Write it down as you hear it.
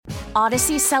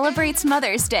Odyssey celebrates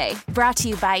Mother's Day, brought to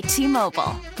you by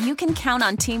T-Mobile. You can count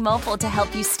on T-Mobile to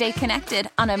help you stay connected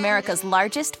on America's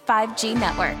largest 5G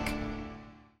network.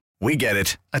 We get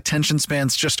it. Attention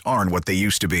spans just aren't what they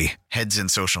used to be. Heads in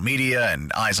social media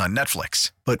and eyes on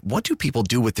Netflix. But what do people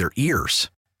do with their ears?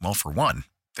 Well, for one,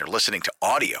 they're listening to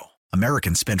audio.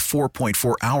 Americans spend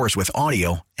 4.4 hours with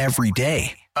audio every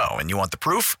day. Oh, and you want the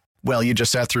proof? Well, you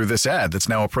just sat through this ad that's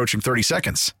now approaching 30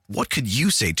 seconds. What could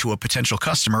you say to a potential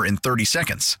customer in 30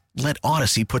 seconds? Let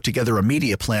Odyssey put together a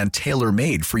media plan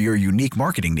tailor-made for your unique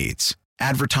marketing needs.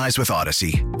 Advertise with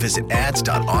Odyssey. Visit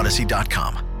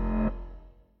ads.odyssey.com.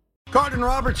 Carton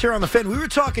Roberts here on the Fan. We were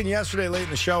talking yesterday late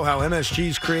in the show how MSG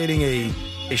is creating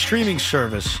a streaming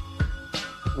service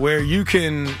where you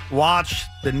can watch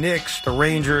the Knicks, the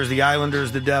Rangers, the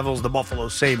Islanders, the Devils, the Buffalo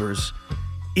Sabres,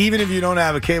 even if you don't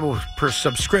have a cable per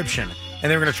subscription,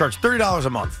 and they're going to charge $30 a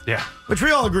month. Yeah. Which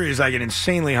we all agree is like an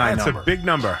insanely high number. That's a big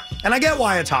number. And I get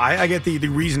why it's high. I get the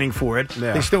reasoning for it.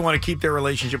 Yeah. They still want to keep their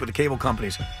relationship with the cable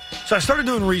companies. So I started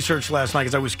doing research last night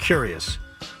because I was curious.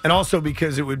 And also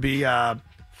because it would be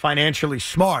financially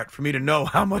smart for me to know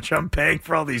how much I'm paying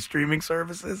for all these streaming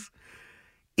services.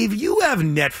 If you have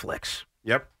Netflix,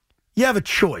 Yep. you have a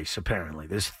choice, apparently.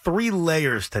 There's 3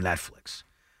 layers to Netflix.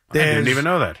 I didn't even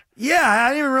know that. Yeah, I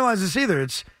didn't even realize this either.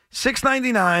 It's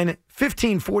 $6.99,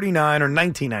 $15.49, or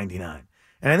 $19.99.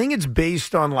 And I think it's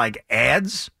based on, like,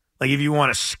 ads. Like, if you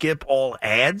want to skip all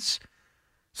ads.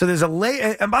 So there's a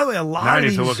layer. And by the way, a lot Now of I need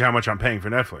these, to look how much I'm paying for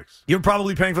Netflix. you're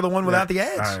probably paying for the one without the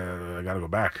ads. I got to go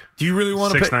back. Do you really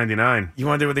want to pay? $6.99. You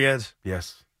want to do it with the ads?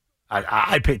 Yes.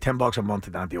 I'd pay $10 a month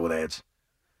to not deal with ads.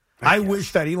 I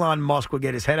wish that Elon Musk would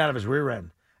get his head out of his rear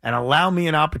end and allow me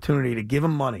an opportunity to give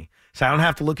him money so I don't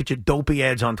have to look at your dopey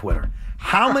ads on Twitter.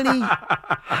 How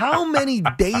many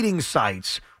dating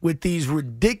sites with these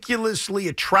ridiculously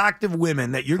attractive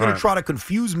women that you're going to try to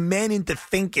confuse men into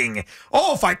thinking,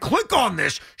 oh, if I click on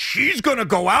this, she's going to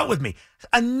go out with me.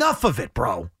 Enough of it,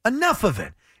 bro. Enough of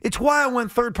it. It's why I went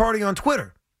third party on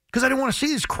Twitter, because I didn't want to see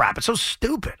this crap. It's so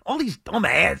stupid. All these dumb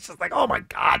ads. It's like, oh, my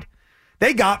God.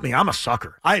 They got me. I'm a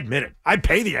sucker. I admit it. I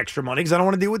pay the extra money because I don't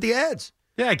want to deal with the ads.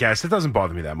 Yeah, I guess. It doesn't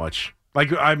bother me that much. Like,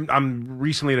 I'm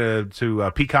recently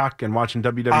to Peacock and watching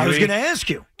WWE. I was going to ask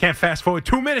you. Can't fast forward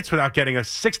 2 minutes without getting a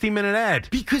 60-minute ad.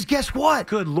 Because guess what?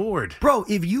 Good Lord. Bro,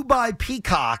 if you buy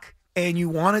Peacock and you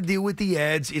want to deal with the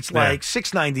ads, it's like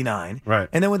 $6.99. Right.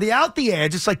 And then without the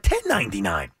ads, it's like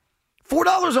 $10.99.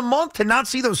 $4 a month to not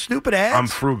see those stupid ads? I'm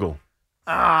frugal.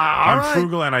 I'm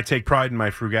frugal, and I take pride in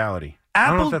my frugality. I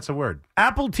don't know if that's a word.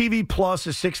 Apple TV Plus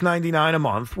is $6.99 a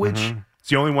month, which... It's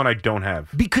the only one I don't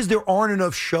have. Because there aren't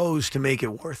enough shows to make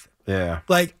it worth it. Yeah.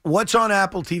 Like, what's on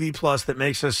Apple TV Plus that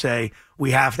makes us say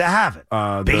we have to have it?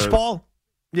 Baseball?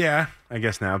 Yeah, I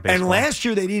guess now. Baseball. And last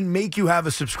year, they didn't make you have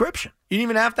a subscription. You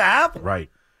didn't even have to have one. Right.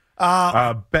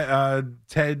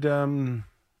 Ted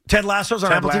Lasso's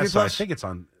on Apple TV Plus? I think it's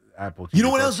on Apple TV You know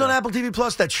what Plus, else is on Apple TV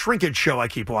Plus? That Shrinkage show I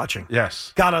keep watching.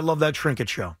 Yes. God, I love that Shrinkage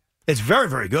show. It's very,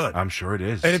 very good. I'm sure it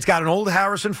is. And it's got an old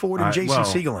Harrison Ford and Jason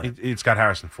Segel in it. It's got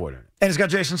Harrison Ford in it. And it's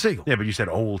got Jason Segel. Yeah, but you said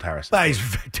old Harrison Nah,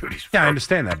 Ford. he's I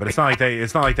understand that, but it's not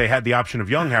like they had the option of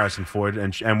young Harrison Ford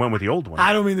and went with the old one.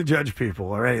 I don't mean to judge people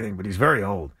or anything, but he's very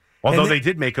old. Although they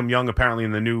did make him young apparently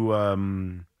in the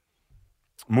new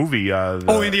movie.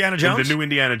 Indiana Jones? The new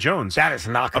Indiana Jones. That is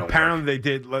not going to Apparently they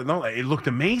did. No, it looked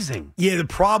amazing. Yeah, the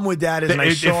problem with that is,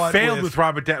 it failed with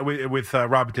Robert De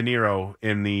Niro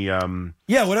in the.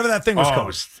 Yeah, whatever that thing was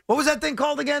called. What was that thing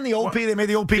called again? The old people. They made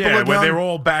the old people look when young. they were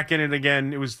all back in it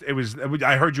again. It was.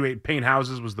 I heard you ate Paint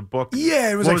Houses was the book.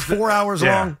 Yeah, it was like 4 hours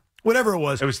long. Whatever it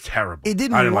was. It was terrible. I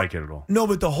didn't like it at all. No,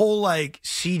 but the whole like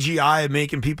CGI of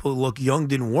making people look young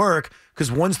didn't work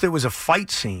because once there was a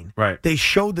fight scene, they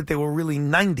showed that they were really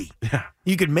 90. Yeah.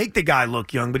 You could make the guy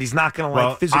look young, but he's not going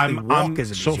to physically walk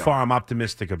as if he's young. So far, I'm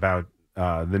optimistic about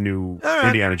the new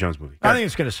Indiana Jones movie. I think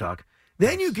it's going to suck.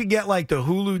 Then you could get like the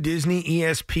Hulu, Disney,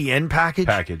 ESPN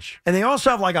package. And they also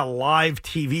have like a live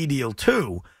TV deal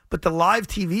too, but the live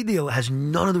TV deal has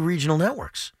none of the regional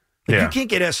networks. You can't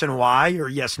get SNY or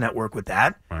Yes Network with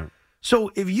that. Right. So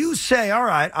if you say, all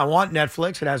right, I want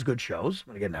Netflix. It has good shows.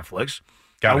 I'm going to get Netflix.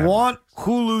 I want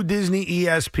Hulu, Disney,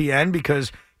 ESPN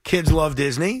because kids love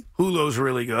Disney. Hulu's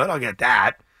really good. I'll get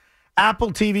that.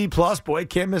 Apple TV Plus, boy,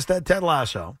 can't miss that Ted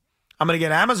Lasso. I'm going to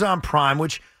get Amazon Prime,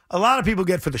 which a lot of people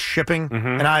get for the shipping,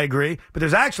 and I agree. But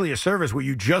there's actually a service where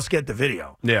you just get the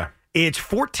video. Yeah. It's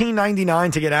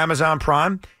 $14.99 to get Amazon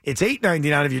Prime. It's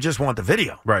 $8.99 if you just want the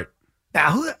video. Right.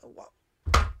 Now,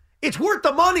 It's worth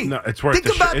the money. No, it's worth.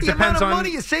 Think about it the amount of depends on- money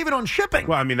you're saving on shipping.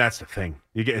 Well, I mean, that's the thing.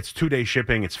 It's 2-day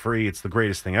shipping. It's free. It's the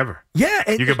greatest thing ever. Yeah,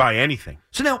 You could buy anything.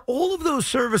 So now all of those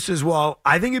services, well,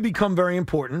 I think it become very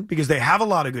important because they have a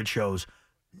lot of good shows.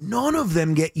 None of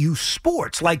them get you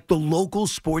sports, like the local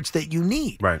sports that you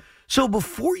need. Right. So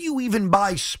before you even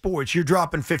buy sports, you're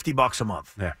dropping $50 a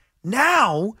month. Yeah.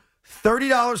 Now,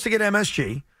 $30 to get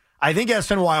MSG. I think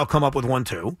SNY will come up with one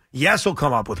too. Yes will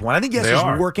come up with one. I think Yes They is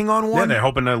are. working on one. Yeah, they're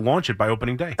hoping to launch it by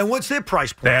opening day. And what's their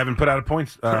price point? They haven't put out a point.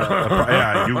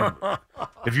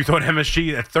 If you thought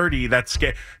MSG at 30, that's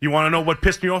scary. You want to know what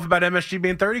pissed me off about MSG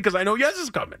being 30? Because I know Yes is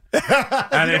coming.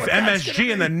 And if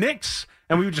MSG and the Knicks,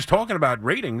 and we were just talking about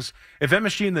ratings, if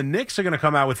MSG and the Knicks are going to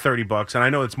come out with $30, and I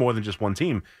know it's more than just one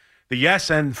team, the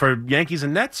Yes and for Yankees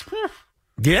and Nets,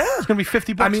 Yeah. it's going to be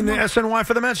 $50. I mean, a the month. SNY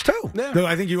for the Mets too. Yeah. No,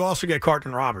 I think you also get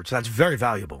Carton Roberts. That's very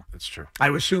valuable. That's true. I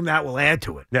would assume that will add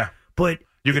to it. Yeah. But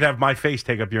You could have my face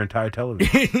take up your entire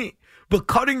television. but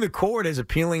cutting the cord, as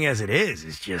appealing as it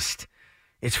is just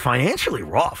it's financially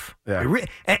rough. Yeah.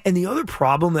 And the other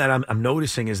problem that I'm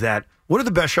noticing is that what are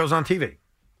the best shows on TV?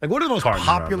 Like, what are the most Carton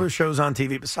popular Roberts. shows on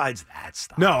TV besides that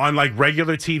stuff? No, on like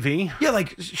regular TV, Yeah,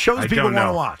 like shows I people don't want know.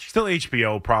 to watch. Still,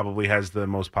 HBO probably has the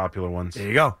most popular ones. There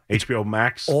you go. HBO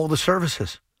Max. All the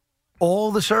services.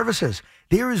 All the services.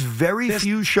 There is very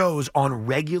few shows on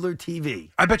regular TV.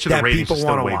 I bet you the that ratings people are still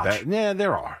wanna way watch. better. Yeah,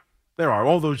 there are. There are.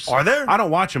 All those. Are there? I don't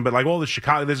watch them, but like all the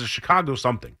Chicago, there's a Chicago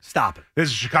something. Stop it.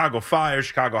 There's a Chicago Fire,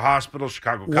 Chicago Hospital,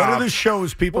 Chicago Cops. What are the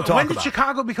shows people talk When did about?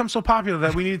 Chicago become so popular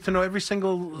that we needed to know every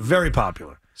single Very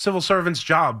popular. civil servant's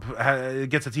job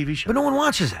gets a TV show? But no one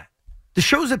watches that. The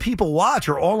shows that people watch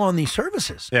are all on these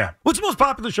services. Yeah. What's the most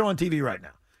popular show on TV right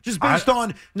now? Just based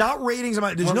on not ratings.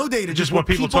 There's no data. Just what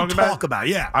people talk about.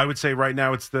 Yeah. I would say right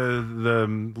now it's the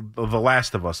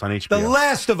Last of Us on HBO. The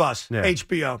Last of Us. Yeah.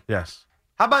 HBO. Yes.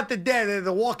 How about The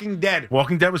Walking Dead?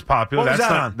 Walking Dead was popular. What was that's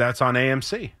that not, on? That's on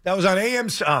AMC. That was on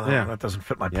AMC. Oh, no, Yeah. that doesn't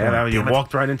fit my point. Yeah, you Damn it.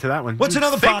 walked right into that one. What's You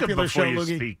another think popular before show, you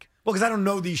Loogie? speak. Well, because I don't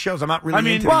know these shows. I'm not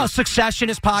really into Well, these. Succession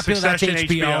is popular. Succession, That's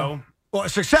HBO. Well,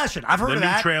 Succession. I've heard The of new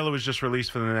that. trailer was just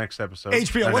released for the next episode.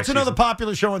 HBO. What's next another season.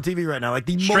 popular show on TV right now? Like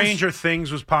the Stranger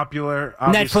Things was popular.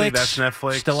 Obviously, Netflix. that's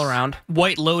Netflix. Still around.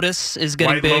 White Lotus is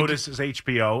getting Most big. Lotus is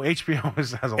HBO. HBO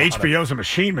has a lot of... HBO's a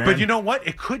machine, man. But you know what?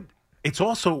 It's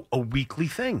also a weekly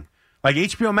thing. Like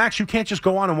HBO Max, you can't just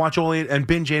go on and watch and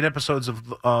binge 8 episodes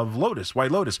of Lotus,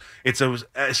 White Lotus. It's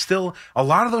still a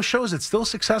lot of those shows. It's still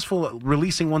successful at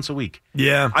releasing once a week.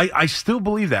 Yeah. I still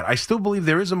believe that. I still believe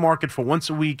there is a market for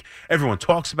once a week. Everyone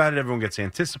talks about it. Everyone gets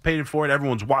anticipated for it.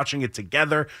 Everyone's watching it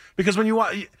together. Because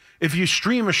if you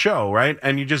stream a show, right,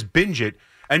 and you just binge it,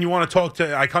 and you want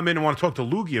to I come in and want to talk to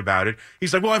Loogie about it.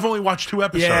 He's like, well, I've only watched 2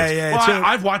 episodes. Yeah. Well,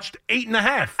 I've watched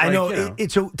 8.5. I know, Like, you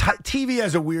know. TV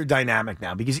has a weird dynamic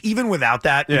now because even without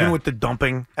that, Yeah. even with the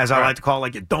dumping, as I like to call it,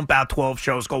 like you dump out 12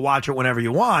 shows, go watch it whenever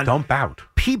you want. Dump out.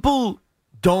 People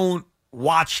don't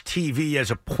watch TV as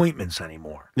appointments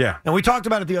anymore. Yeah. And we talked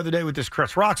about it the other day with this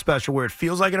Chris Rock special where it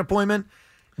feels like an appointment.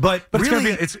 But it's really,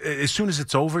 gonna be. It's as soon as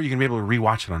it's over, you can be able to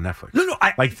rewatch it on Netflix. No,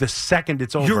 like the second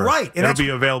it's over, You're right, and it'll that's- be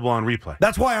available on replay.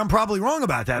 that's why I'm probably wrong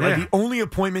about that. Like Yeah. the only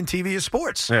appointment TV is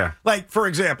sports. Yeah. Like, for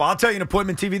example, I'll tell you an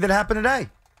appointment TV that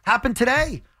happened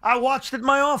today. I watched it in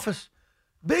my office.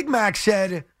 Big Mac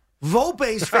said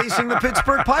Volpe's facing the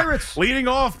Pittsburgh Pirates. Leading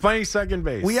off, playing second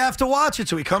base. We have to watch it.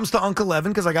 So he comes to Uncle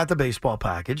Evan because I got the baseball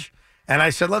package. And I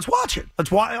said, let's watch it.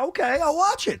 Okay, I'll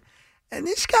watch it. And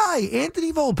this guy,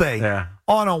 Anthony Volpe,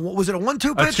 on a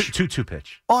 1-2 pitch? 2-2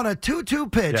 pitch. On a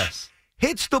 2-2 pitch, Yes.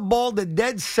 hits the ball to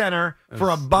dead center for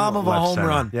a bomb of a left home center.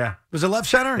 run. Yeah. Was it left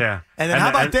center? Yeah. And then how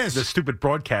about and this? The stupid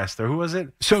broadcaster. Who was it?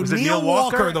 So Was it Neil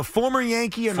Walker, the former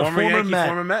Yankee and the former Yankee, Met.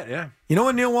 former Met, yeah. You know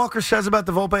what Neil Walker says about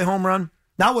the Volpe home run?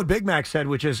 Not what Big Mac said,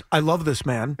 which is, I love this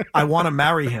man. I want to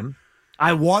marry him.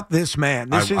 I want this man.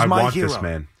 This is I my want hero. this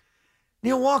man.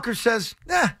 Neil Walker says,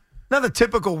 another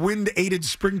typical wind-aided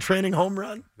spring training home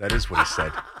run. That is what he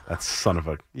said. That son of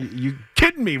a... You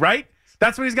kidding me, right?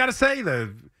 That's what he's got to say.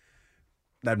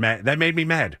 That made me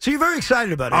mad. So you're very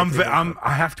excited about it.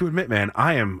 I have to admit, man,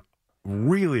 I am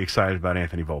really excited about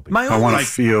Anthony Volpe. I want to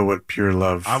feel what pure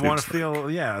love I want to feels like.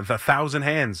 feel, the 1,000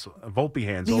 hands, Volpe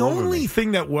hands. The all over only me.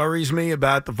 thing that worries me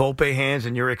about the Volpe hands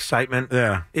and your excitement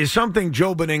is something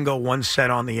Joe Beningo once said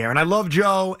on the air. And I love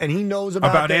Joe, and he knows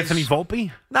about this. Anthony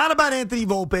Volpe? Not about Anthony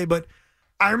Volpe, but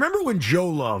I remember when Joe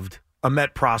loved a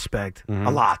Met prospect a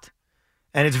lot.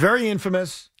 And it's very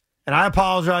infamous. And I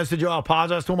apologize to Joe. I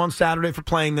apologize to him on Saturday for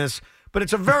playing this. But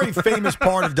it's a very famous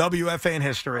part of WFAN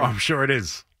history. I'm sure it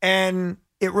is. And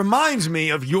it reminds me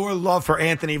of your love for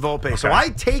Anthony Volpe. Okay. So I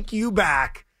take you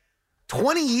back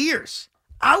 20 years.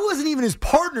 I wasn't even his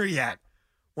partner yet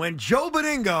when Joe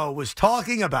Beningo was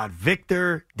talking about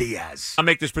Victor Diaz. I'll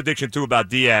make this prediction, too, about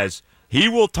Diaz. He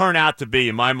will turn out to be,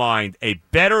 in my mind, a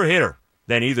better hitter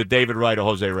than either David Wright or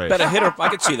Jose Reyes. Better hitter, I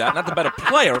could see that. Not the better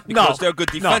player, because they're good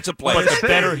defensive players. But the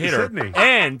better hitter.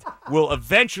 And will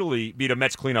eventually be the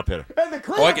Mets cleanup hitter.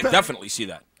 Oh, I can definitely see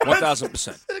that.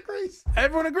 1,000%.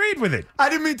 Everyone agreed with it. I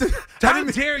didn't mean to. How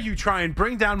dare you try and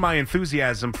bring down my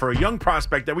enthusiasm for a young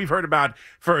prospect that we've heard about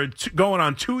for going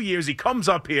on 2 years. He comes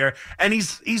up here, and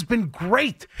he's been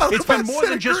great. It's been more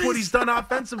than just what he's done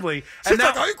offensively. And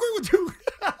now, I agree with you.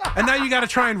 and now you got to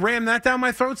try and ram that down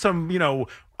my throat. Some,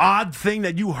 odd thing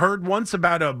that you heard once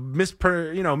about a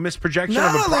misprojection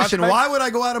of a prospect. Listen, why would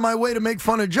I go out of my way to make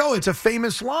fun of Joe? It's a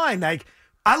famous line. Like,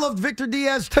 I loved Victor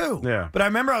Diaz too. Yeah. But I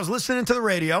remember I was listening to the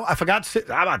radio. I forgot Sid.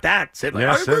 How about that, Sid?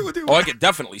 Yeah, I Sid. agree with you. Oh, I can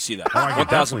definitely see that.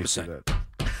 1,000%.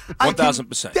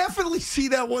 1,000%. Definitely see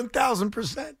that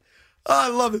 1,000%. Oh, I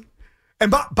love it.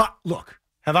 And but look,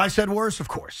 have I said worse? Of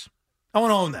course. I want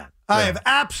to own that. I have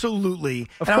absolutely.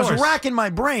 Of and course. I was racking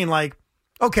my brain like,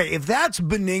 okay, if that's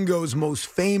Beningo's most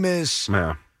famous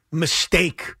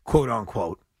mistake, quote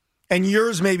unquote, and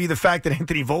yours may be the fact that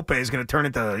Anthony Volpe is going to turn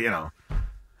into,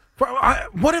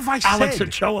 what have I said? Alex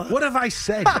Ochoa. What have I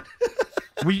said?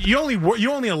 You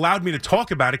only allowed me to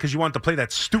talk about it because you wanted to play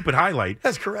that stupid highlight.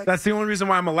 That's correct. That's the only reason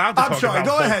why I'm allowed to talk about it. I'm sorry.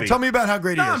 Go ahead. Volpe. Tell me about how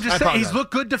great he is. I'm just saying he's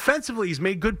looked good defensively. He's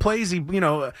made good plays.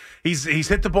 He's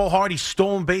hit the ball hard. He's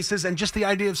stolen bases, and just the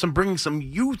idea of bringing some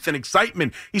youth and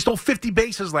excitement. He stole 50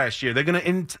 bases last year. They're going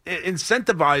to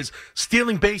incentivize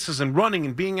stealing bases and running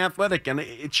and being athletic, and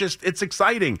it's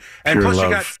exciting. And Pure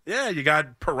plus love. you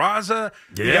got Peraza.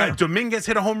 Yeah. You got Dominguez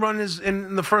hit a home run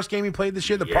in the first game he played this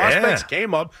year. The prospects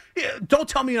came up. Yeah, don't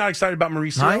tell me you're not excited about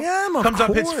Mauricio. I am, of Comes up,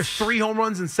 course. hits 3 home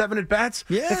runs and 7 at bats.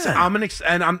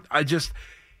 Yeah.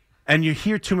 And you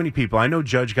hear too many people. I know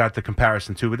Judge got the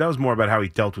comparison too, but that was more about how he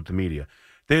dealt with the media.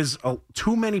 There's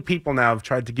too many people now have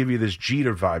tried to give you this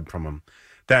Jeter vibe from him.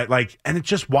 And it's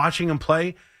just watching him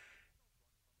play.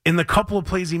 In the couple of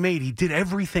plays he made, he did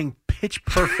everything pitch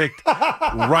perfect,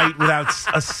 right, without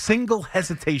a single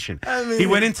hesitation. He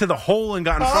went into the hole and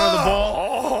got in front of the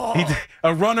ball.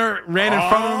 A runner ran in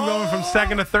front of him going from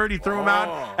second to third. He threw him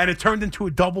out, and it turned into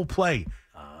a double play.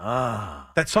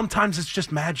 That sometimes it's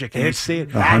just magic, and you see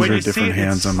it. 100 different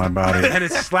hands on my body. And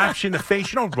it slaps you in the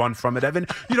face. You don't run from it, Evan.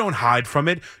 You don't hide from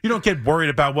it. You don't get worried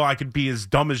about, I could be as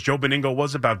dumb as Joe Beningo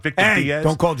was about Victor Diaz.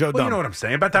 Don't call Joe dumb. You know what I'm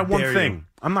saying about that one thing.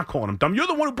 I'm not calling him dumb. You're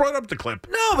the one who brought up the clip.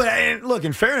 No, but look,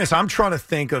 in fairness, I'm trying to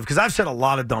think of, because I've said a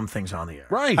lot of dumb things on the air.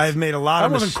 Right. I've made a lot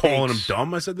of mistakes. I wasn't calling him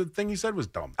dumb. I said the thing he said was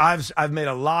dumb. I've made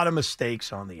a lot of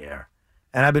mistakes on the air.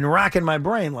 And I've been racking my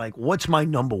brain like, what's my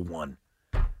number one?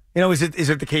 Is it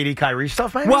the KD Kyrie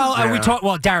stuff, maybe? Well,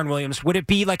 Darren Williams. Would it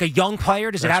be like a young player?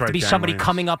 Does it have to be Darren somebody Williams.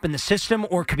 coming up in the system,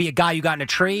 or it could be a guy you got in a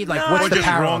trade? Like, No, what's Or the just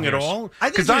parallel wrong at here? all? I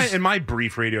think Because there's- in my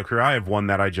brief radio career, I have one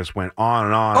that I just went on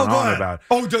and on and go on ahead. about.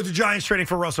 Oh, the Giants trading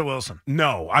for Russell Wilson.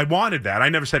 No, I wanted that. I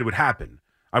never said it would happen.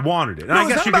 I wanted it. And No, I it's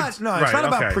guess not you about, could, it's not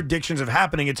about predictions of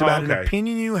happening. It's about an okay.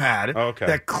 opinion you had Okay.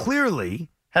 that clearly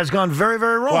has gone very,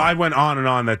 very wrong. Well, I went on and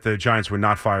on that the Giants were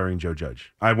not firing Joe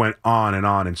Judge. I went on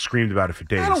and screamed about it for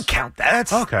days. I don't count that.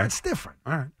 That's Okay. That's different.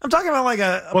 All right. I'm talking about like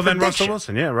a Well, then prediction.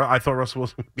 Russell Wilson. Yeah, I thought Russell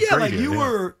Wilson would be Yeah, great like here, you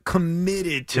were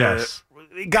committed to. Yes.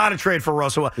 Got to trade for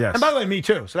Russell. Yes. And by the way, me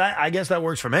too. So I guess that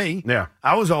works for me. Yeah.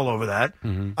 I was all over that.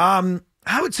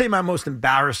 I would say my most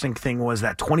embarrassing thing was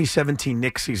that 2017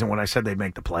 Knicks season when I said they'd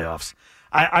make the playoffs.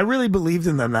 I really believed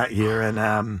in them that year,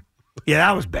 and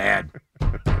that was bad.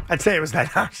 I'd say it was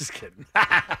that. I'm just kidding.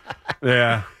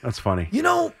 Yeah, that's funny.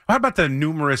 How about the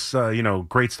numerous,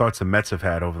 great starts the Mets have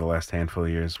had over the last handful of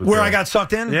years? Where I got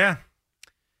sucked in? Yeah.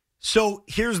 So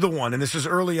here's the one, and this is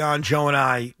early on. Joe and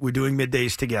I were doing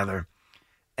middays together,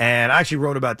 and I actually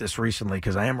wrote about this recently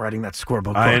because I am writing that scorebook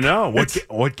book. I know.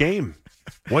 What game?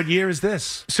 What year is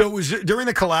this? So it was during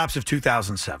the collapse of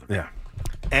 2007. Yeah.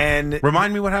 And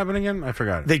Remind me what happened again? I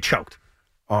forgot. they choked.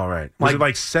 All right. Was it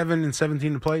like 7 and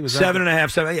 17 to play? Was that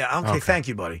 7.5, 7. Yeah, okay, thank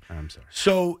you, buddy. I'm sorry.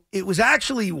 So it was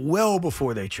actually well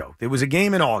before they choked. It was a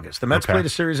game in August. The Mets Okay. played a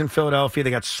series in Philadelphia. They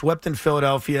got swept in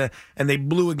Philadelphia, and they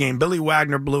blew a game. Billy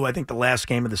Wagner blew, I think, the last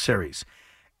game of the series.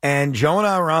 And Joe and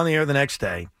I were on the air the next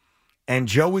day, and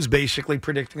Joe was basically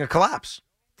predicting a collapse.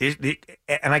 And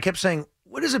I kept saying,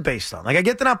 what is it based on? Like, I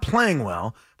get they're not playing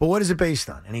well, but what is it based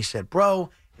on? And he said, bro,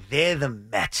 they're the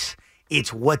Mets.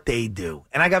 It's what they do.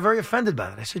 And I got very offended by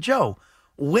that. I said, Joe,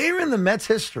 where in the Mets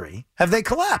history have they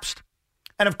collapsed?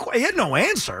 And of course, he had no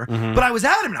answer, but I was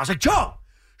at him, and I was like, Joe,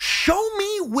 show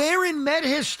me where in Met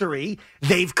history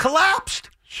they've collapsed.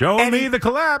 Show me the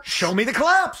collapse. Show me the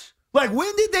collapse. Like,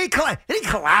 when did they collapse? They didn't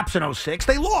collapse in 06.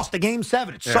 They lost the Game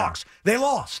 7. It sucks. They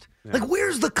lost. Yeah. Like,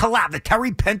 where's the collapse? The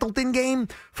Terry Pendleton game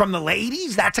from the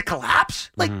 '80s? That's a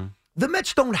collapse? Like, the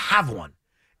Mets don't have one.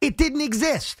 It didn't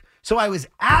exist. So I was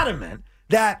adamant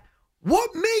that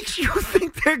what makes you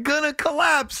think they're going to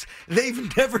collapse?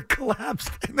 They've never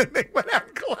collapsed. And then they went out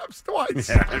and collapsed twice.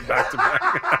 Yeah, back to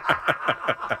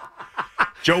back.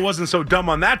 Joe wasn't so dumb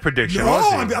on that prediction, No,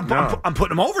 was he? I'm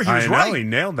putting him over. He was right. He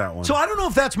nailed that one. So I don't know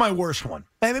if that's my worst one.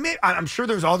 I mean, I'm sure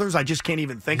there's others I just can't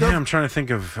even think of. I'm trying to think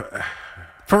of...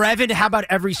 For Evan, how about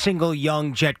every single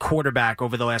young Jet quarterback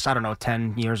over the last,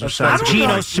 10 years or so? I don't Geno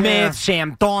know. Smith, Yeah.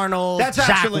 Sam Darnold,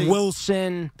 Zach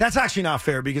Wilson. That's actually not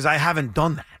fair because I haven't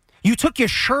done that. You took your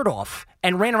shirt off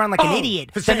and ran around like an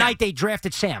idiot the night they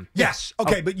drafted Sam. Yes.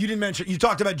 Okay, but you didn't mention, you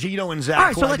talked about Geno and Zach. All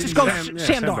right, so let's just go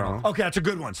Sam Darnold. Okay, that's a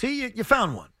good one. See, you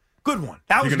found one. Good one.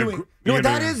 That was doing. You know what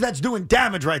that is? That's doing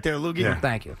damage right there, Lou. Yeah.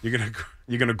 Thank you.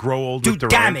 You're gonna grow old. Do with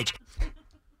Durant. damage.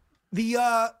 The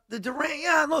Durant.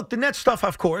 Yeah, look, the Nets stuff,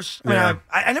 of course. I mean,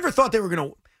 I never thought they were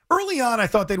gonna. Early on, I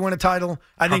thought they'd win a title.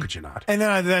 How could you not? And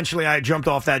then eventually, I jumped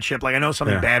off that ship. Like I know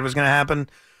something bad was gonna happen.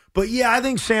 But yeah, I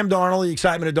think Sam Darnold, the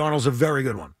excitement of Darnold's a very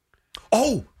good one.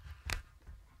 Oh,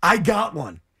 I got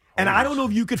one, and I don't know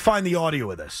if you could find the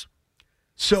audio of this.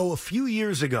 So a few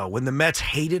years ago, when the Mets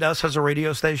hated us as a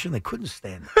radio station, they couldn't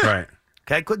stand us. Right.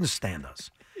 Okay, couldn't stand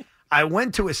us. I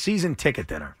went to a season ticket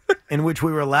dinner in which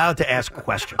we were allowed to ask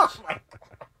questions.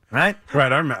 Right?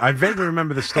 Right. I vaguely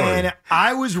remember the story. And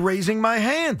I was raising my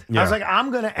hand. I was like,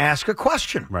 I'm going to ask a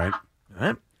question. Right.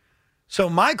 Right. So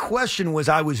my question was,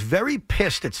 I was very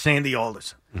pissed at Sandy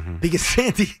Alderson because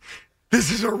Sandy... This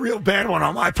is a real bad one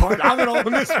on my part. I'm going to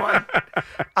own this one.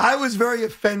 I was very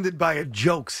offended by a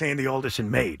joke Sandy Alderson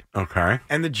made. Okay.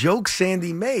 And the joke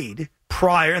Sandy made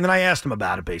prior, and then I asked him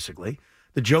about it basically.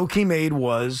 The joke he made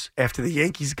was after the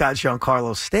Yankees got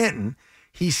Giancarlo Stanton,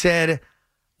 he said,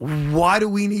 why do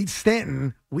we need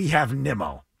Stanton? We have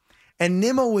Nimmo. And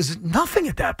Nimmo was nothing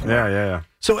at that point. Yeah.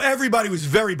 So everybody was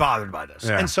very bothered by this.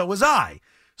 Yeah. And so was I.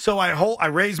 So I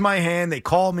raised my hand. They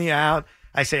called me out.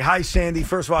 I say, hi, Sandy.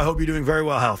 First of all, I hope you're doing very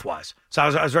well health-wise. So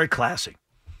I was very classy.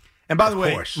 And by the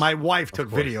way, my wife took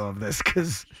video of this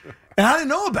and I didn't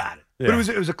know about it. Yeah. But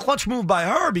it was a clutch move by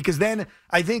her because then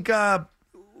I think,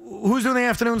 who's doing the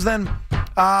afternoons then?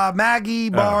 Maggie,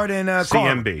 Bard, and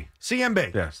CMB.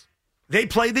 CMB. Yes. They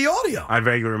played the audio. I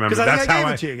vaguely remember. 'Cause I think That's I how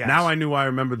gave it to you guys. Now I knew I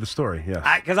remembered the story.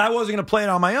 Yeah. Because I wasn't going to play it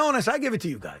on my own. I said, I'll give it to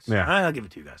you guys. Yeah. All right, I'll give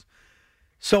it to you guys.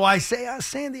 So I say,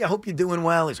 Sandy, I hope you're doing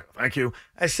well. He's like, thank you.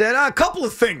 I said, a couple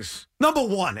of things. Number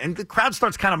one, and the crowd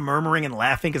starts kind of murmuring and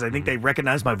laughing because I think they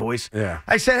recognize my voice. Yeah.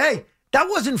 I said, hey, that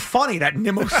wasn't funny, that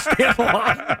Nimmo stand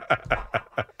line.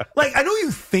 Like, I know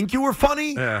you think you were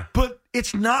funny, but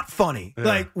it's not funny. Yeah.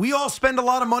 Like, we all spend a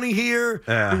lot of money here.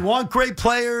 Yeah. We want great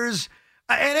players.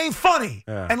 It ain't funny.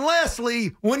 Yeah. And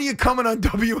lastly, when are you coming on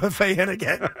WFAN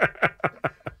again?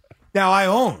 Now, I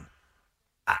own.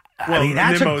 Well, I mean,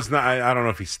 that's Nimmo's not. I don't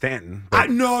know if he's Stanton. But...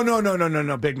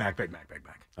 No. Big Mac.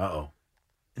 Uh-oh.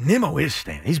 Nimmo is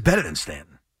Stanton. He's better than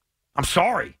Stanton. I'm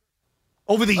sorry.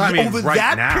 Over right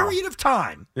that now. period of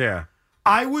time,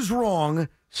 I was wrong.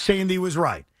 Sandy was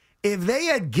right. If they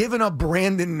had given up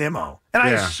Brandon Nimmo, and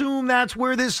I assume that's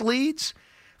where this leads,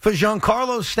 for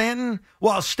Giancarlo Stanton,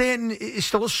 while Stanton is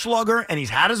still a slugger and he's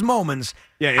had his moments.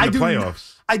 Yeah, in the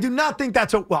playoffs. I do not think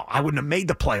that's well, I wouldn't have made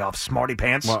the playoffs, smarty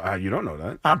pants. Well, you don't know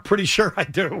that. I'm pretty sure I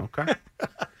do. Okay.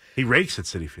 He rakes at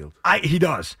Citi Field. He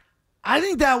does. I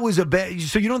think that was a bad.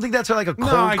 So you don't think that's like a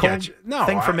cold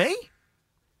thing for me?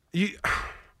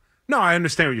 No, I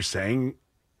understand what you're saying.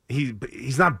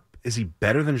 He's not. Is he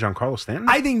better than Giancarlo Stanton?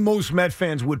 I think most Met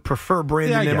fans would prefer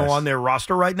Brandon Nimmo on their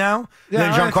roster right now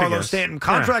than Giancarlo Stanton.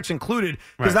 Contracts included,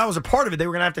 because that was a part of it. They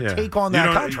were going to have to take on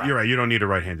that contract. You're right. You don't need a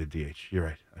right-handed DH. You're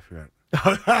right. I forgot.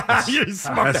 You're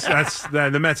smart.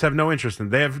 The Mets have no interest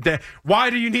in. Why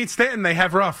do you need Stanton? They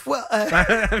have Ruff. Well,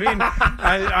 I mean,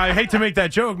 I hate to make that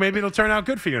joke. Maybe it'll turn out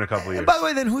good for you in a couple of years. By the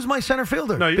way, then who's my center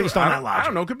fielder? Based on that logic, I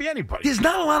don't know. It could be anybody. There's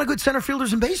not a lot of good center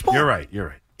fielders in baseball. You're right.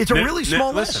 It's a really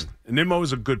small list. Listen, Nimmo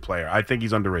is a good player. I think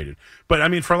he's underrated. But, I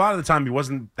mean, for a lot of the time, he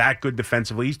wasn't that good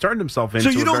defensively. He's turned himself into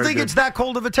So you don't think it's that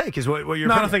cold of a take is what you're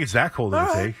No, I don't think it's that cold of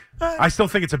a take. I still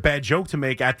think it's a bad joke to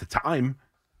make at the time.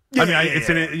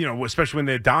 Especially when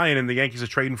they're dying and the Yankees are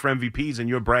trading for MVPs and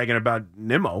you're bragging about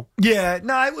Nimmo. Yeah,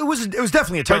 no, it was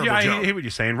definitely a terrible joke. I hear what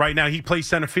you're saying. Right now, he plays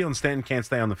center field and Stanton can't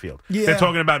stay on the field. Yeah. They're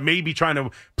talking about maybe trying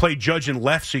to play Judge in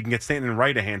left so you can get Stanton in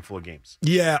right a handful of games.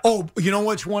 Yeah. Oh, you know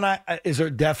which one? Is there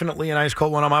definitely an ice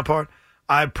cold one on my part?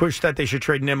 I pushed that they should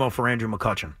trade Nimmo for Andrew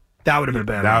McCutchen. That would have been a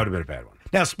bad one. That would have been a bad one.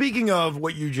 Now, speaking of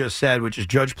what you just said, which is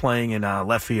Judge playing in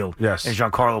left field Yes. and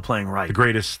Giancarlo playing right. The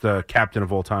greatest captain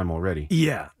of all time already.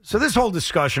 Yeah. So this whole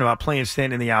discussion about playing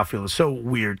Stanton in the outfield is so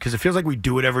weird because it feels like we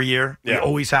do it every year. Yeah. We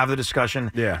always have the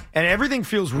discussion. Yeah. And everything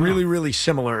feels really, really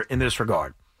similar in this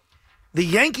regard. The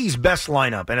Yankees' best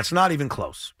lineup, and it's not even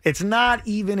close. It's not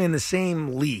even in the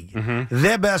same league.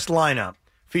 Their best lineup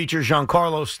features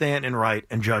Giancarlo Stanton in right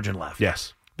and Judge in left.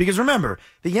 Yes. Because remember,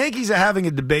 the Yankees are having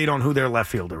a debate on who their left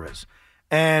fielder is.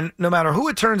 And no matter who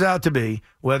it turns out to be,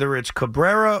 whether it's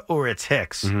Cabrera or it's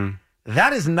Hicks,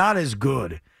 that is not as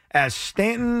good as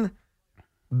Stanton,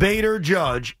 Bader,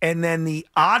 Judge, and then the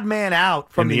odd man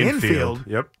out from In the the infield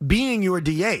infield. Yep. being your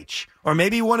DH. Or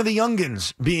maybe one of the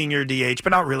youngins being your DH, but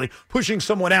not really, pushing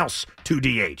someone else to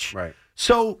DH. Right.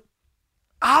 So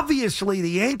obviously the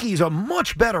Yankees are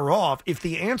much better off if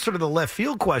the answer to the left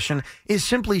field question is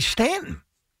simply Stanton,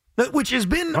 which has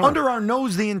been under our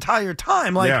nose the entire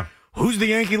time. Like, who's the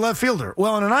Yankee left fielder?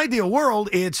 Well, in an ideal world,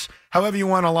 it's however you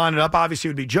want to line it up. Obviously,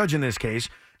 it would be Judge in this case.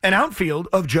 An outfield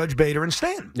of Judge, Bader, and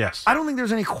Stanton. Yes. I don't think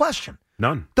there's any question.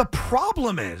 None. The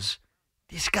problem is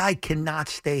this guy cannot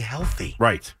stay healthy.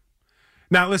 Right.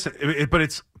 Now, listen, but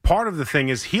it's part of the thing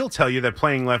is he'll tell you that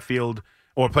playing left field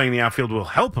or playing the outfield will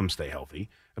help him stay healthy,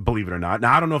 believe it or not.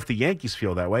 Now, I don't know if the Yankees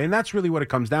feel that way, and that's really what it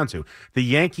comes down to. The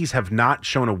Yankees have not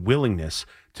shown a willingness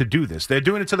to do this. They're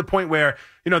doing it to the point where,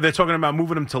 they're talking about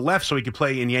moving him to left so he could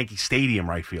play in Yankee Stadium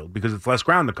right field because it's less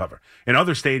ground to cover. In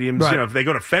other stadiums, Right. if they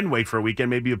go to Fenway for a weekend,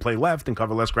 maybe you play left and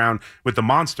cover less ground with the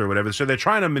monster or whatever. So they're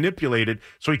trying to manipulate it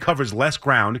so he covers less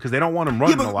ground because they don't want him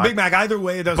running a lot. Big Mac, either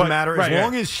way, it doesn't matter. As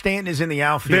long as Stanton is in the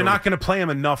outfield. They're not going to play him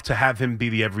enough to have him be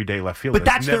the everyday left fielder. But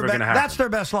that's never going to happen. That's their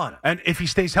best lineup. And if he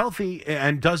stays healthy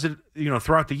and does it,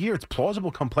 throughout the year, it's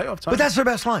plausible come playoff time. But that's their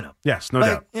best lineup. Yes, no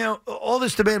doubt. All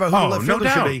this debate about who the left no fielder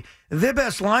doubt. should be, their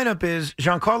best lineup is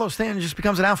Giancarlo Stanton just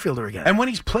becomes an outfielder again. And when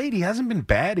he's played, he hasn't been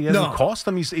bad. He hasn't cost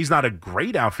them. He's not a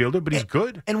great outfielder, but he's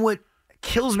good. And what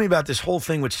kills me about this whole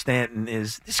thing with Stanton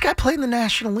is this guy played in the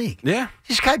National League. Yeah.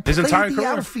 This guy His played entire the career.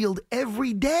 outfield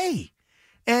every day.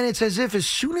 And it's as if as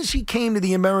soon as he came to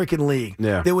the American League,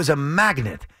 there was a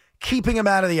magnet keeping him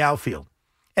out of the outfield.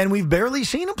 And we've barely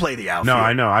seen him play the outfield. No,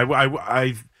 I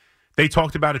know. They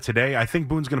talked about it today. I think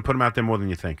Boone's going to put him out there more than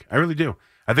you think. I really do.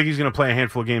 I think he's going to play a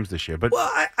handful of games this year. But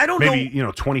I don't know. Maybe,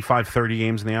 25, 30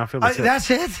 games in the outfield. That's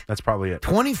it? That's probably it.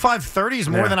 25, 30 is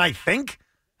more than I think.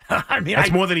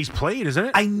 That's more than he's played, isn't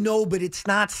it? I know, but it's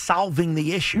not solving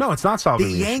the issue. No, it's not solving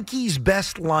the issue. The Yankees'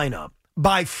 best lineup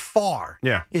by far,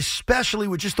 especially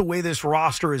with just the way this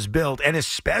roster is built, and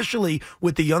especially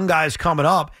with the young guys coming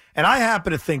up. And I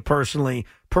happen to think personally,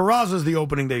 Peraza's the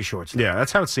opening day shortstop. Yeah,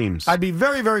 that's how it seems. I'd be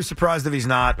very, very surprised if he's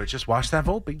not. But just watch that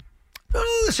Volpe. No,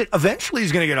 listen, eventually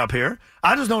he's going to get up here.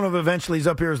 I just don't know if eventually he's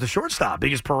up here as the shortstop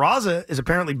because Peraza is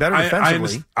apparently better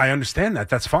defensively. I understand that.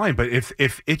 That's fine. But if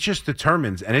it just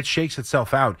determines and it shakes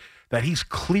itself out that he's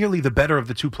clearly the better of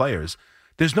the two players,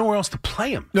 there's nowhere else to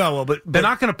play him. No, well, but they're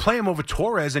not going to play him over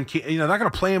Torres, and they're not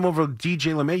going to play him over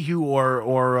DJ LeMahieu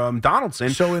or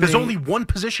Donaldson. So there's only one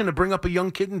position to bring up a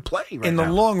young kid and play. Right in now.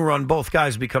 the long run, both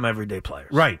guys become everyday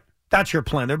players. Right. That's your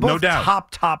plan. They're both No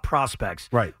doubt. top prospects.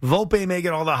 Right. Volpe may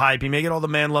get all the hype. He may get all the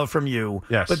man love from you.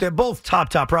 Yes. But they're both top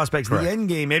prospects. Correct. The end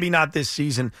game, maybe not this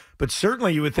season, but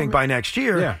certainly you would think by next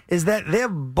year, is that they're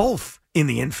both in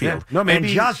the infield. Yeah. No, maybe,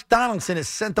 and Josh Donaldson is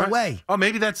sent away. Oh,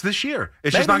 maybe that's this year.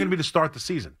 It's just not going to be to start the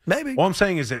season. Maybe. All I'm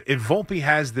saying is that if Volpe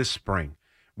has this spring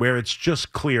where it's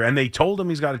just clear, and they told him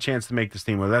he's got a chance to make this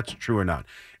team, whether that's true or not,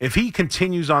 if he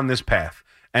continues on this path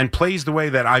and plays the way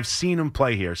that I've seen him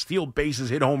play here, steal bases,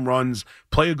 hit home runs,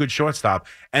 play a good shortstop,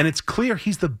 and it's clear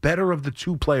he's the better of the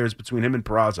two players between him and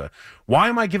Peraza. Why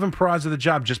am I giving Peraza the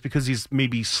job? Just because he's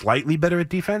maybe slightly better at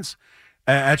defense?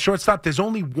 At shortstop, there's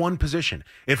only one position.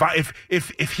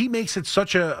 If he makes it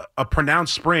such a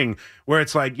pronounced spring where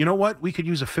it's like, you know what, we could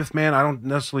use a fifth man. I don't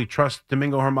necessarily trust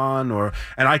Domingo Germán,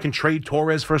 and I can trade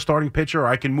Torres for a starting pitcher, or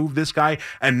I can move this guy,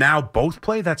 and now both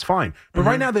play. That's fine. But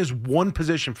right now, there's one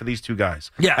position for these two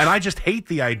guys. Yes. And I just hate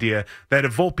the idea that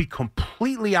if Volpe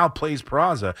completely outplays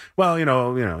Peraza, well, he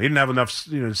didn't have enough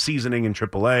seasoning in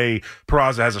AAA.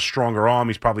 Peraza has a stronger arm.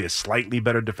 He's probably a slightly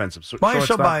better defensive shortstop. Why are you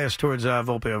so biased towards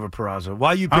Volpe over Peraza? Why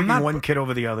are you picking one kid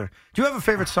over the other? Do you have a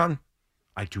favorite son?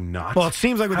 I do not. Well, it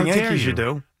seems like with the Yankees you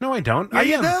do. No, I don't. Yeah,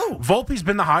 you do. Volpe's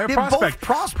been the higher They're prospect. both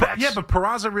prospects. Yeah, but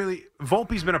Peraza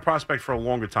Volpe's been a prospect for a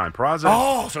longer time.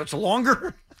 Peraza. So it's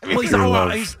longer? Well,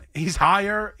 he's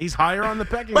higher. He's higher on the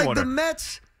pecking Like order. the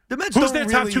Mets Who's don't their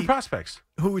really... top two prospects?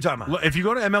 Who are we talking about? If you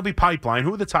go to MLB Pipeline,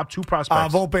 who are the top two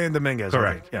prospects? Volpe and Dominguez.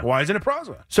 Correct. Yeah. Why isn't it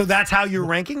Peraza? So that's how you're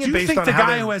ranking it Do you based think on the how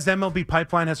guy they... who has MLB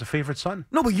Pipeline has a favorite son?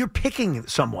 No, but you're picking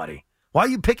somebody. Why are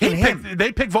you picking him?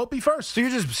 They pick Volpe first. So you're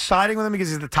just siding with him because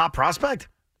he's the top prospect?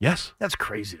 Yes. That's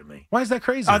crazy to me. Why is that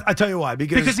crazy? I tell you why.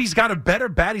 Because he's got a better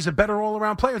bat. He's a better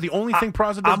all-around player. The only thing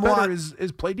Peraza does better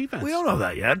is play defense. We don't know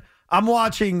that yet. I'm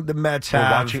watching the Mets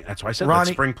that's why I said let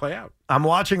spring play out. I'm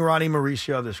watching Ronnie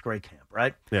Mauricio this great camp,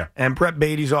 right? Yeah. And Brett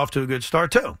Beatty's off to a good start,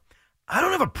 too. I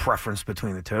don't have a preference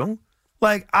between the two.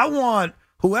 Like, I want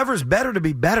whoever's better to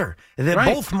be better. They're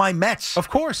both my Mets. Of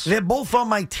course. They're both on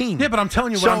my team. Yeah, but I'm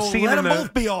telling you what I'm seeing. Let them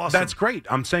both be awesome. That's great.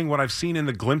 I'm saying what I've seen in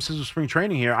the glimpses of spring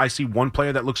training here. I see one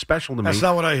player that looks special to me. That's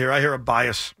not what I hear. I hear a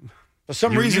bias. For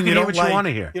some reason, you don't what like, you want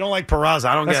to hear. You don't like Peraza.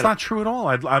 I don't get it. That's not true at all.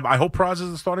 I hope Peraza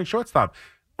is the starting shortstop.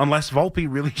 Unless Volpe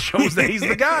really shows that he's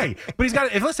the guy. But he's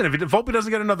got to, listen, if Volpe doesn't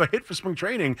get another hit for spring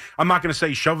training, I'm not going to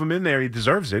say shove him in there. He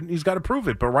deserves it. He's got to prove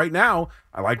it. But right now,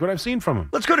 I like what I've seen from him.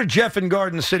 Let's go to Jeff in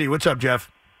Garden City. What's up, Jeff?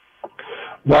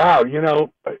 Wow,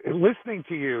 listening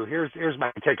to you, here's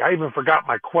my take. I even forgot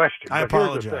my question. I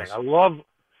apologize. Here's the thing.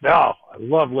 I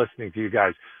love listening to you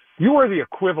guys. You are the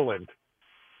equivalent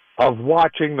of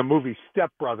watching the movie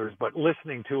Step Brothers, but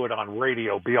listening to it on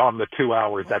radio beyond the 2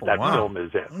 hours that film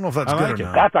is in. I don't know if that's good or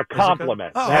not. That's a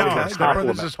compliment. That is a Step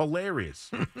compliment. Brothers is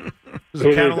hilarious. This is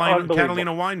a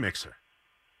Catalina wine mixer.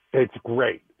 It's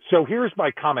great. So here's my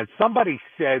comment. Somebody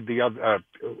said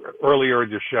earlier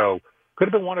in the show, could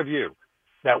have been one of you,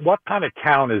 that what kind of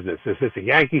town is this? Is this a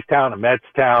Yankees town, a Mets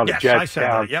town, a Jets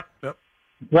town? That. Yep.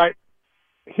 Right.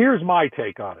 Here's my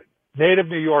take on it. Native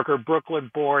New Yorker,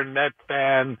 Brooklyn-born, Met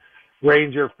fan,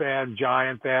 Ranger fan,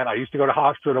 Giant fan. I used to go to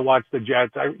Hofstra to watch the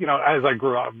Jets. As I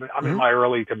grew up, I'm in my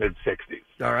early to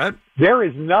mid-60s. All right. There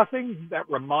is nothing that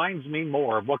reminds me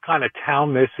more of what kind of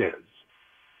town this is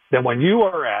than when you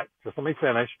are just let me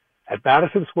finish, at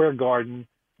Madison Square Garden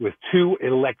with two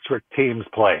electric teams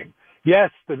playing.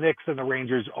 Yes, the Knicks and the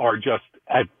Rangers are just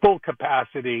at full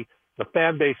capacity. The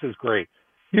fan base is great.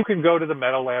 You can go to the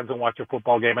Meadowlands and watch a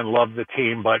football game and love the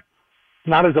team, but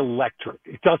not as electric.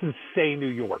 It doesn't say New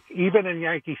York. Even in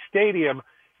Yankee Stadium,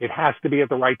 it has to be at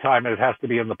the right time and it has to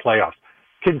be in the playoffs.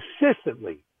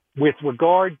 Consistently, with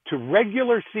regard to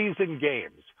regular season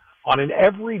games on an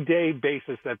everyday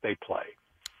basis that they play,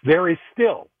 there is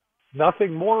still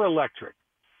nothing more electric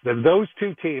than those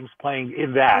two teams playing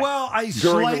in that. Well,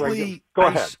 Go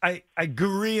ahead. I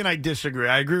agree and I disagree.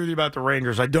 I agree with you about the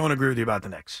Rangers. I don't agree with you about the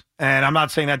Knicks. And I'm not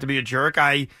saying that to be a jerk.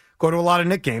 I go to a lot of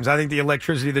Knicks games. I think the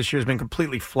electricity this year has been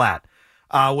completely flat.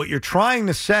 What you're trying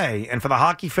to say, and for the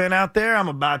hockey fan out there, I'm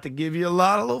about to give you a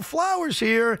lot of little flowers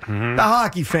here. Mm-hmm. The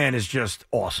hockey fan is just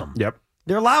awesome. Yep.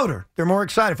 They're louder. They're more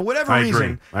excited. For whatever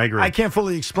reason, I agree. I can't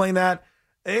fully explain that.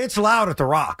 It's loud at the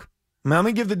Rock. Let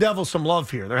me give the Devils some love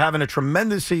here. They're having a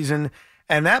tremendous season.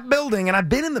 And that building, and I've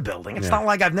been in the building. It's not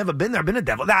like I've never been there. I've been a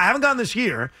Devil. Now, I haven't gone this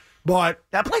year, but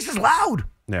that place is loud.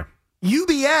 Yeah.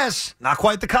 UBS, not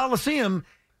quite the Coliseum,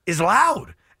 is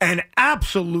loud. And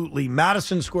absolutely,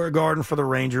 Madison Square Garden for the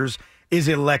Rangers is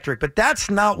electric. But that's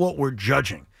not what we're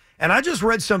judging. And I just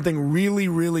read something really,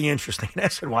 really interesting. And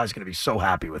SNY is going to be so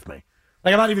happy with me.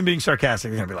 Like, I'm not even being sarcastic.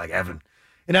 He's going to be like, Evan,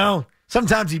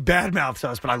 sometimes he badmouths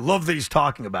us, but I love that he's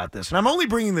talking about this. And I'm only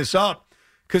bringing this up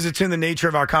because it's in the nature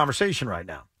of our conversation right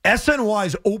now.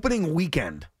 SNY's opening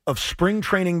weekend of spring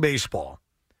training baseball,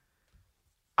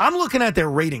 I'm looking at their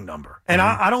rating number. And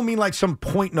I don't mean like some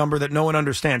point number that no one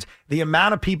understands. The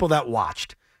amount of people that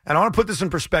watched. And I want to put this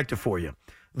in perspective for you.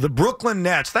 The Brooklyn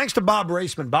Nets, thanks to Bob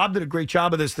Raceman, Bob did a great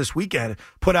job of this weekend,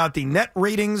 put out the net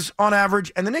ratings on average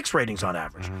and the Knicks ratings on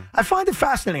average. I find it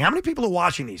fascinating. How many people are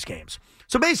watching these games?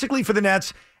 So basically for the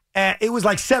Nets, it was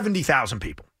like 70,000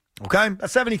 people. Okay?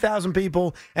 That's 70,000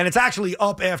 people. And it's actually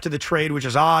up after the trade, which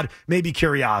is odd. Maybe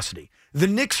curiosity. The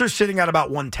Knicks are sitting at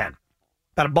about 110.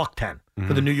 About $110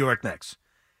 for the New York Knicks.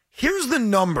 Here's the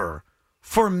number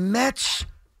for Mets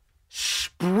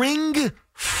spring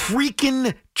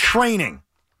freaking training.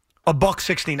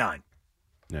 $169.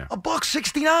 Yeah.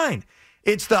 $169.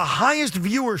 It's the highest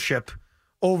viewership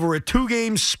over a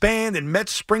 2-game span in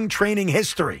Mets spring training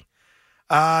history.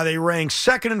 They rank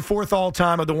second and fourth all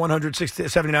time of the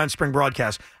 179 spring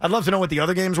broadcasts. I'd love to know what the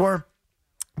other games were,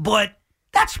 but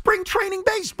that's spring training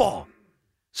baseball.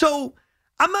 So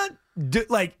I'm not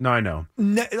no, I know.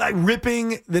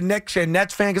 Ripping the Knicks and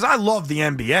Nets fan because I love the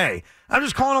NBA. I'm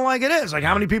just calling it like it is. Like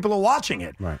how many people are watching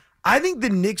it? Right. I think the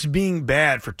Knicks being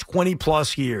bad for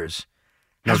 20-plus years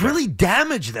has really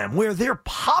damaged them. Where they're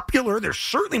popular, they're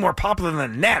certainly more popular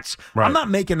than the Nets. Right. I'm not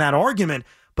making that argument,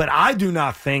 but I do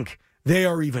not think they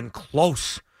are even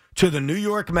close to the New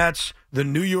York Mets, the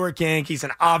New York Yankees,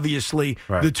 and obviously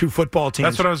the two football teams.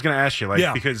 That's what I was going to ask you.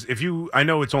 Because I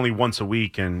know it's only once a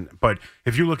week, but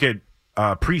if you look at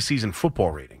preseason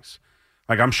football ratings,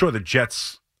 like I'm sure the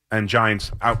Jets and Giants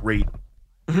outrate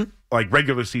like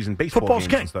regular season baseball Football's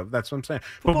games king. and stuff. That's what I'm saying.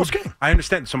 Football's but king. I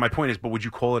understand. So my point is, but would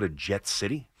you call it a Jet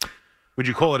City? Would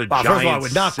you call it a Well, Giant first of all, I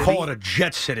would not City? call it a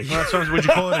Jet City. Well, that's what I'm saying. Would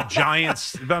you call it a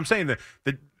Giants? But I'm saying that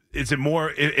is it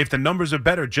more if the numbers are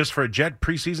better just for a Jet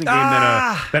preseason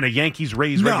game than a Yankees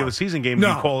Rays regular season game?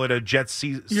 No. You call it a Jet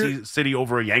City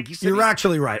over a Yankee City? You're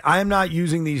actually right. I am not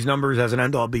using these numbers as an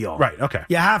end-all be-all. Right. Okay.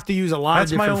 You have to use a lot of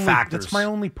different factors. That's my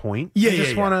only point. Yeah, I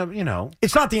just want to,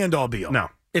 It's not the end-all be-all. No.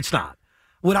 It's not.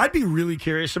 What I'd be really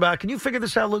curious about, can you figure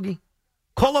this out, Loogie?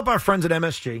 Call up our friends at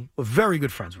MSG. We're very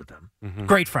good friends with them. Mm-hmm.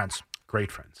 Great friends. Great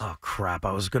friends. Oh, crap.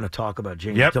 I was going to talk about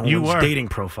James you Dolan's were. dating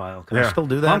profile. Can I still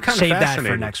do that? I'm kind of Save that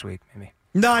fascinated. for next week, maybe.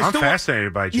 No, I'm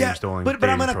fascinated by James Dolan. But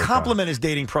I'm going to compliment his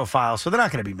dating profile, so they're not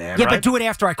going to be mad, Yeah, right? but do it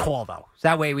after I call, though.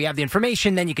 That way we have the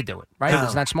information, then you could do it, right? No.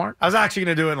 Isn't that smart? I was actually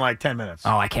going to do it in like 10 minutes.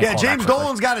 Oh, I can't Yeah, call that James quickly.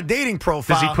 Dolan's got a dating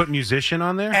profile. Does he put musician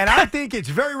on there? And I think it's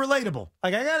very relatable.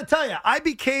 Like, I got to tell you, I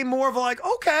became more of a like,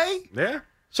 okay. Yeah.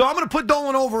 So I'm going to put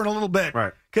Dolan over in a little bit.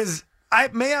 Right. Because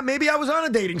maybe I was on a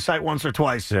dating site once or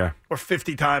twice. Yeah. Or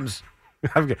 50 times.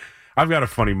 I've got a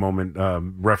funny moment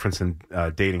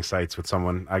referencing dating sites with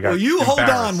someone. Well, you hold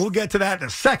on. We'll get to that in a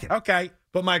second. Okay.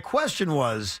 But my question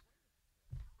was,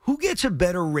 who gets a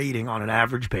better rating on an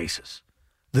average basis?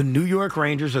 The New York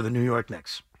Rangers or the New York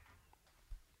Knicks?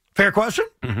 Fair question?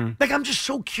 Mm-hmm. Like, I'm just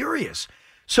so curious.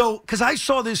 So, because I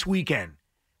saw this weekend,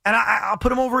 and I'll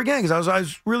put him over again because I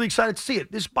was really excited to see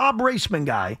it. This Bob Raceman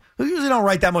guy, who usually don't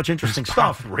write that much interesting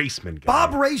stuff. Bob Raceman guy.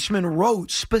 Bob Raceman wrote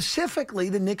specifically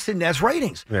the Knicks and Nets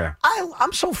ratings. Yeah.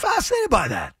 I'm so fascinated by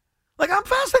that. Like, I'm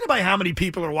fascinated by how many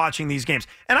people are watching these games.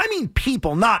 And I mean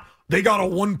people, not they got a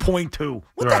 1.2.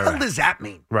 What the hell does that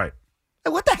mean? Right.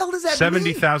 What the hell does that mean?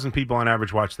 70,000 people on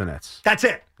average watch the Nets. That's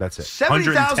it.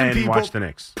 70,000 people watch the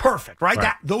Knicks. Perfect, right?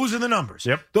 Right. Those are the numbers.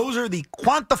 Yep. Those are the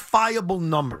quantifiable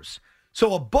numbers.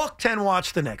 So $110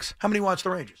 watch the Knicks. How many watch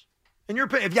the Rangers? In your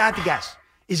opinion, if you had to guess,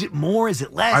 is it more? Is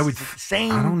it less? Is it the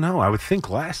same? I don't know. I would think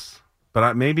less,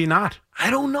 but maybe not. I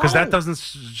don't know. Because that doesn't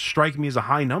strike me as a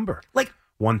high number. Like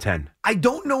 110. I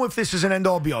don't know if this is an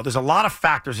end-all be-all. There's a lot of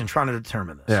factors in trying to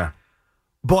determine this. Yeah.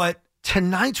 But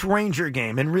tonight's Ranger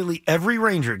game, and really every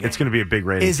Ranger game, It's going to be a big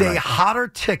rating is tonight. a hotter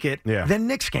ticket than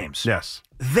Knicks games. Yes.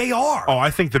 They are. Oh, I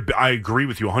think I agree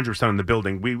with you 100% in the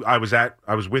building. I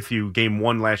was with you game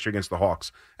 1 last year against the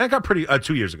Hawks. And it got pretty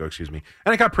 2 years ago, excuse me.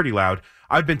 And it got pretty loud.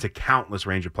 I've been to countless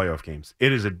Ranger playoff games.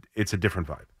 It's a different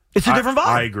vibe. It's a different vibe.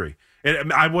 I agree.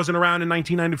 I wasn't around in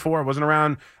 1994. I wasn't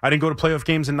around. I didn't go to playoff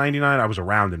games in 99. I was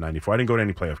around in 94. I didn't go to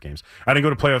any playoff games. I didn't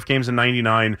go to playoff games in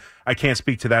 99. I can't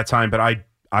speak to that time, but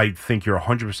I think you're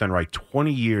 100% right.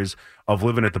 20 years of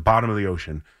living at the bottom of the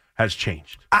ocean has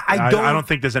changed. I don't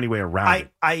think there's any way around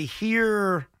it. I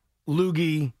hear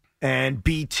Loogie and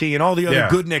BT and all the other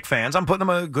good Knick fans. I'm putting them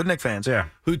as good Knick fans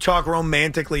who talk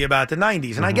romantically about the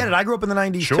 90s. And I get it. I grew up in the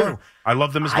 90s, too. I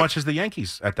love them as much as the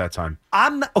Yankees at that time.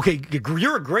 I'm not, okay,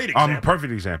 you're a great example. I'm a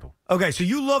perfect example. Okay, so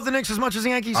you love the Knicks as much as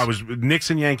the Yankees? Knicks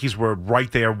and Yankees were right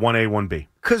there, 1A, 1B.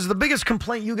 Because the biggest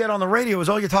complaint you get on the radio is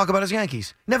all you talk about is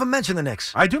Yankees. Never mention the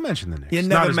Knicks. I do mention the Knicks. You Not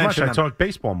never as much. mention I them. talk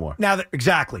baseball more. Now,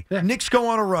 exactly. Yeah. Knicks go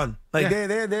on a run. Like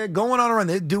they're going on a run.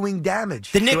 They're doing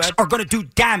damage. The Knicks are going to do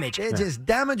damage. They're just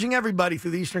damaging everybody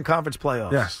through the Eastern Conference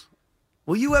playoffs. Yes.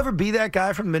 Will you ever be that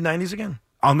guy from the mid-90s again?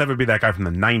 I'll never be that guy from the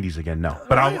 90s again, no.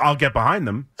 But I'll get behind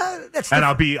them. That's and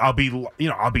I'll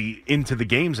be into the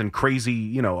games and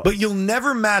crazy, But you'll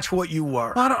never match what you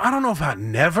were. I don't know if I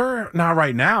never. Not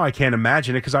right now. I can't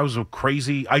imagine it because I was so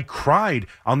crazy. I cried.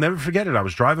 I'll never forget it. I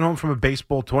was driving home from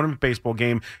a tournament baseball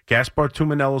game. Gaspar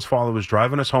Tumanello's father was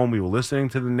driving us home. We were listening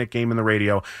to the Knick game in the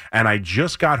radio, and I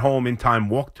just got home in time,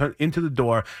 walked into the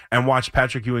door, and watched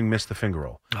Patrick Ewing miss the finger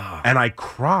roll. Oh. And I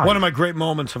cried. One of my great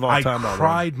moments of all time. I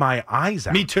cried my eyes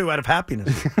out. Me too, out of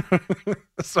happiness.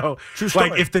 So, true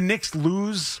story. Like, if the Knicks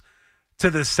lose to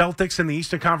the Celtics in the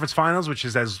Eastern Conference Finals, which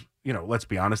is let's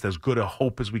be honest, as good a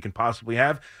hope as we can possibly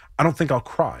have, I don't think I'll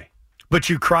cry. But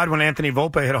you cried when Anthony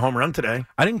Volpe hit a home run today.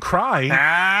 I didn't cry.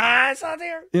 I saw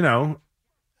there.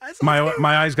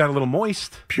 My eyes got a little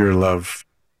moist. Pure love.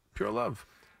 Pure love.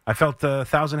 I felt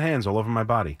 1,000 hands all over my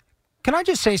body. Can I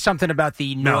just say something about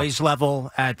the noise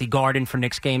level at the Garden for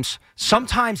Knicks games?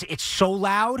 Sometimes it's so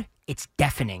loud, it's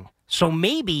deafening. So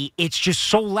maybe it's just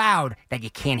so loud that you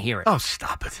can't hear it. Oh,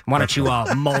 stop it. Why don't you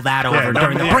mull that over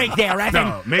during the break there, Evan?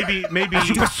 No, maybe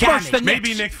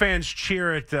Knick fans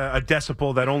cheer at a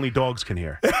decibel that only dogs can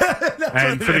hear.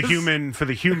 And for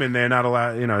the human, they're not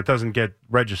allowed, it doesn't get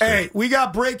registered. Hey, we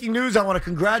got breaking news. I want to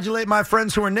congratulate my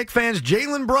friends who are Knick fans.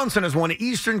 Jalen Brunson has won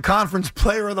Eastern Conference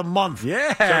Player of the Month. Yeah.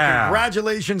 So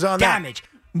congratulations on Damage. that.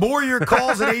 More your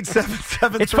calls at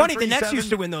 877. It's funny, the Nets used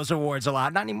to win those awards a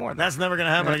lot. Not anymore. That's never going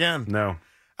to happen again. No.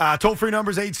 Toll-free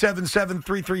numbers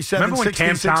 877-337-6666. Remember when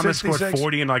Cam Thomas scored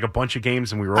 40 in like a bunch of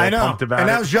games and we were all pumped about and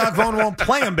it? now Jacques Vaughn won't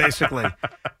play him, basically.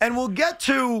 And we'll get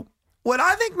to what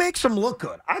I think makes him look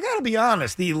good. I got to be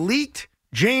honest. The leaked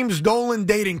James Dolan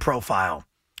dating profile.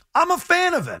 I'm a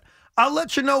fan of it. I'll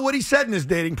let you know what he said in his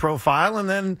dating profile, and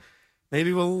then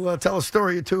maybe we'll tell a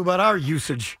story or two about our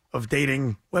usage of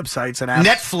dating websites and apps.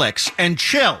 Netflix and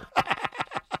chill.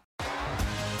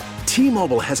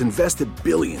 T-Mobile has invested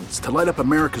billions to light up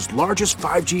America's largest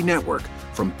 5G network,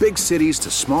 from big cities to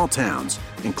small towns,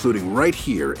 including right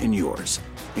here in yours.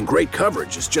 And great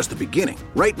coverage is just the beginning.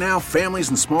 Right now, families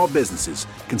and small businesses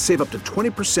can save up to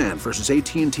 20% versus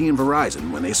AT&T and Verizon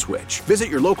when they switch. Visit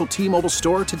your local T-Mobile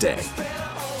store today.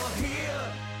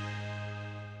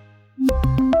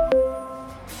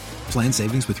 Plan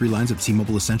savings with 3 lines of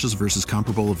T-Mobile Essentials versus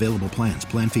comparable available plans.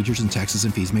 Plan features and taxes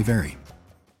and fees may vary.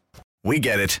 We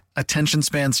get it. Attention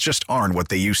spans just aren't what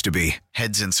they used to be.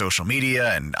 Heads in social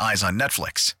media and eyes on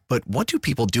Netflix. But what do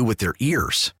people do with their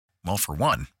ears? Well, for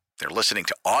one, they're listening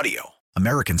to audio.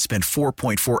 Americans spend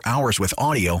 4.4 hours with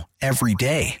audio every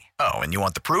day. Oh, and you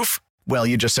want the proof? Well,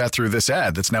 you just sat through this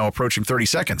ad that's now approaching 30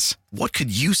 seconds. What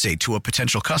could you say to a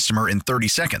potential customer in 30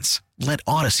 seconds? Let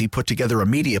Odyssey put together a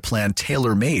media plan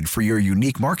tailor-made for your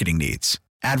unique marketing needs.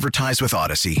 Advertise with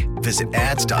Odyssey. Visit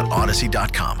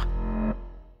ads.odyssey.com.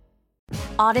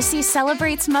 Odyssey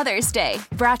celebrates Mother's Day,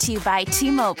 brought to you by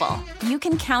T-Mobile. You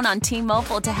can count on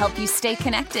T-Mobile to help you stay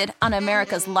connected on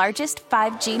America's largest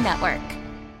 5G network.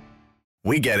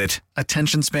 We get it.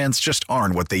 Attention spans just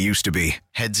aren't what they used to be.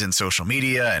 Heads in social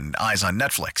media and eyes on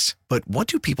Netflix. But what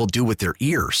do people do with their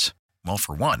ears? Well,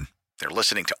 for one, they're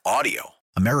listening to audio.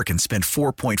 Americans spend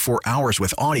 4.4 hours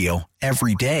with audio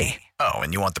every day. Oh,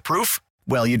 and you want the proof?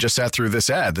 Well, you just sat through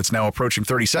this ad that's now approaching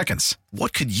 30 seconds.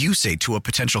 What could you say to a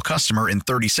potential customer in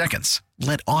 30 seconds?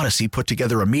 Let Odyssey put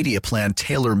together a media plan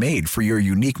tailor-made for your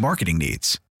unique marketing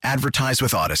needs. Advertise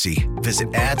with Odyssey.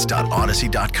 Visit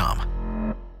ads.odyssey.com.